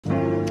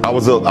I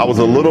was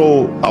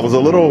a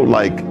little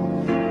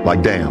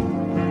like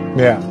damn.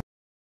 Yeah.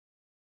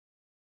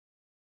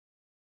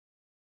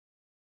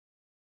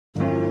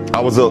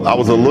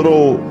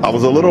 I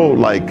was a little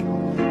like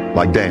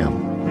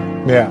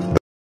damn. Yeah.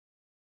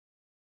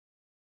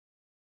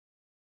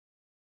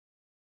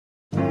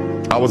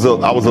 I was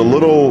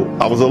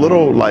a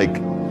little like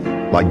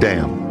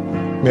damn.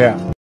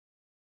 Yeah.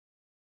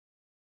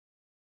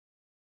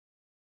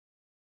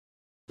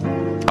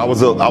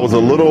 I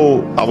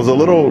was a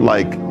little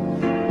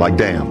like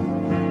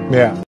damn.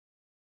 Yeah.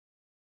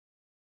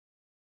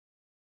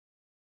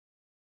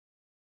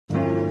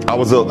 I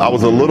was a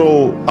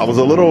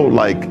little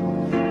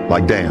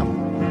like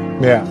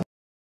damn. Yeah.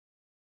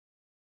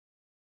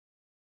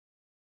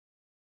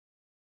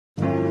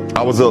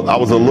 I was a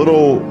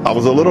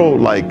little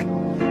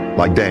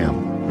like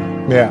damn.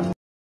 Yeah.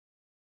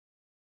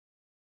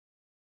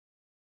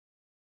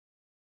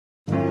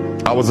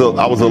 I was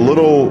a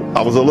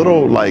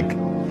little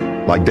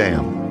like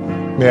damn.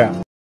 Yeah.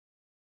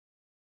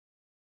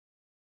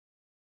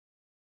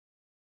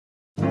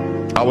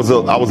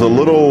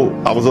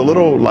 I was a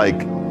little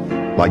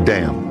like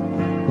damn.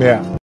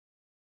 Yeah.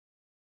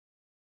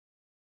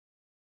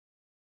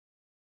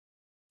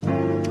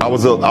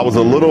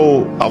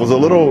 I was a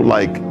little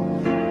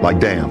like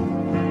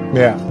damn.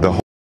 Yeah. The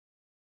whole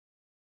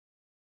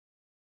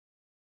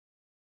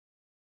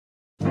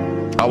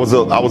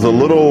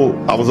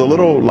I was a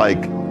little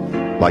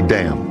like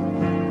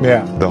damn.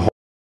 Yeah. The whole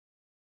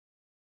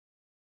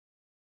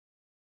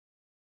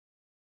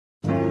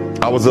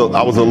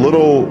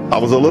I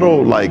was a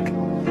little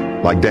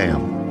like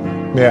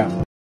damn. Yeah.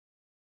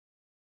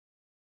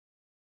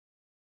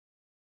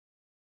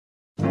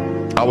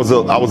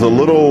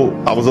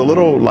 I was a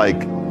little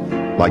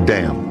like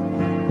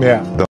damn.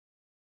 Yeah. The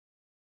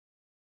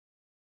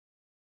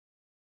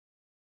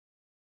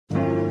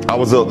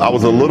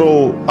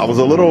I was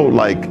a little like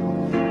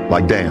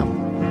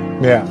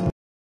damn. Yeah.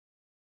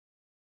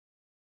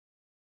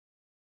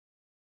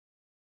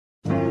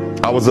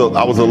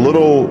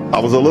 I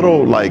was a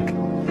little like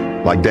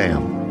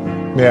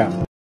damn.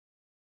 Yeah.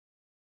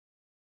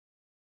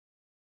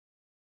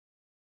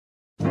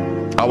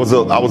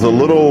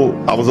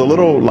 I was a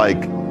little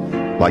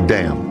like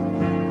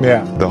damn.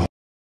 Yeah. The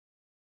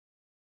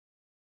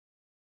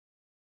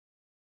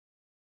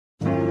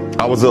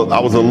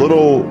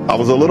I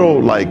was a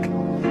little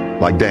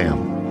like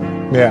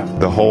damn. Yeah.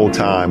 The whole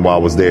time while I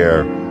was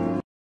there.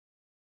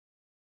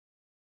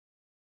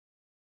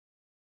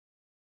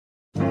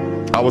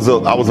 I was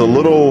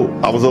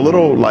a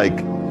little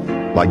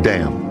like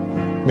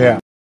damn. Yeah.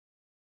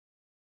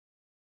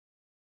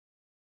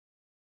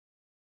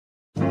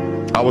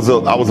 I was a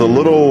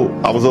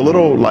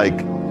little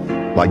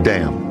like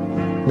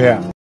damn.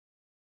 Yeah.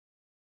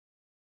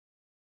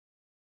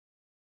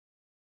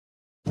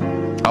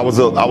 I was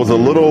a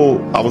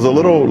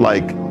little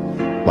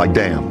like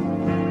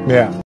damn.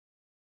 Yeah.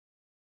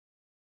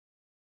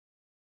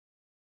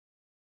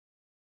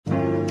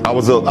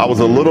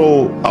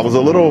 I was a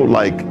little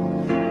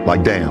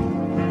like damn.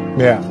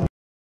 Yeah.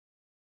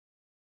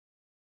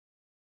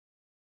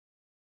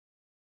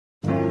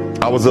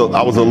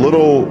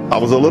 I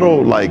was a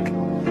little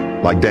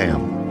like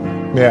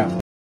damn. Yeah.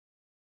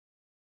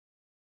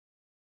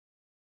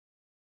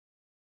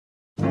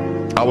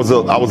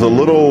 I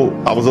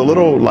was a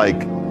little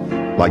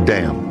like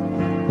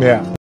damn.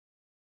 Yeah.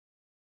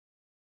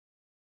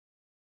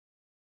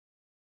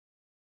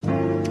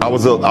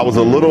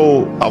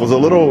 I was a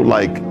little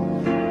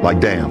like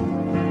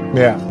damn.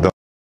 Yeah. The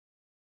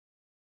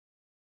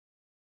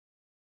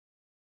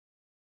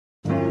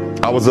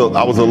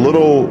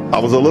I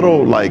was a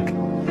little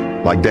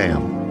like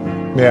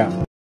damn.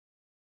 Yeah.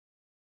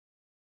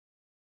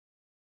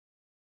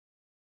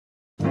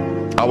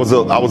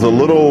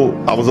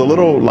 I was a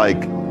little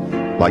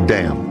like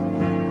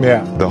damn.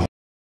 Yeah. The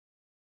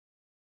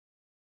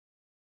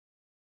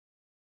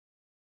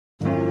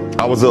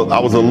I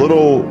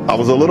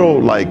was a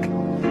little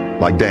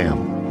like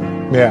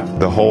damn. Yeah.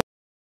 The whole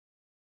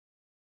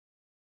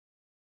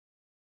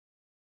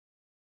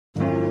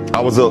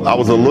I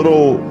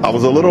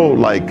was a little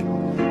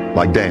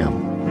like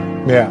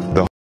damn. Yeah.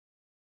 The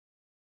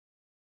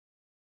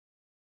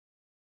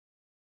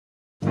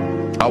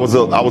I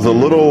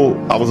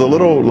was a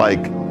little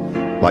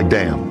like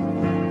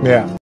damn.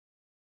 Yeah.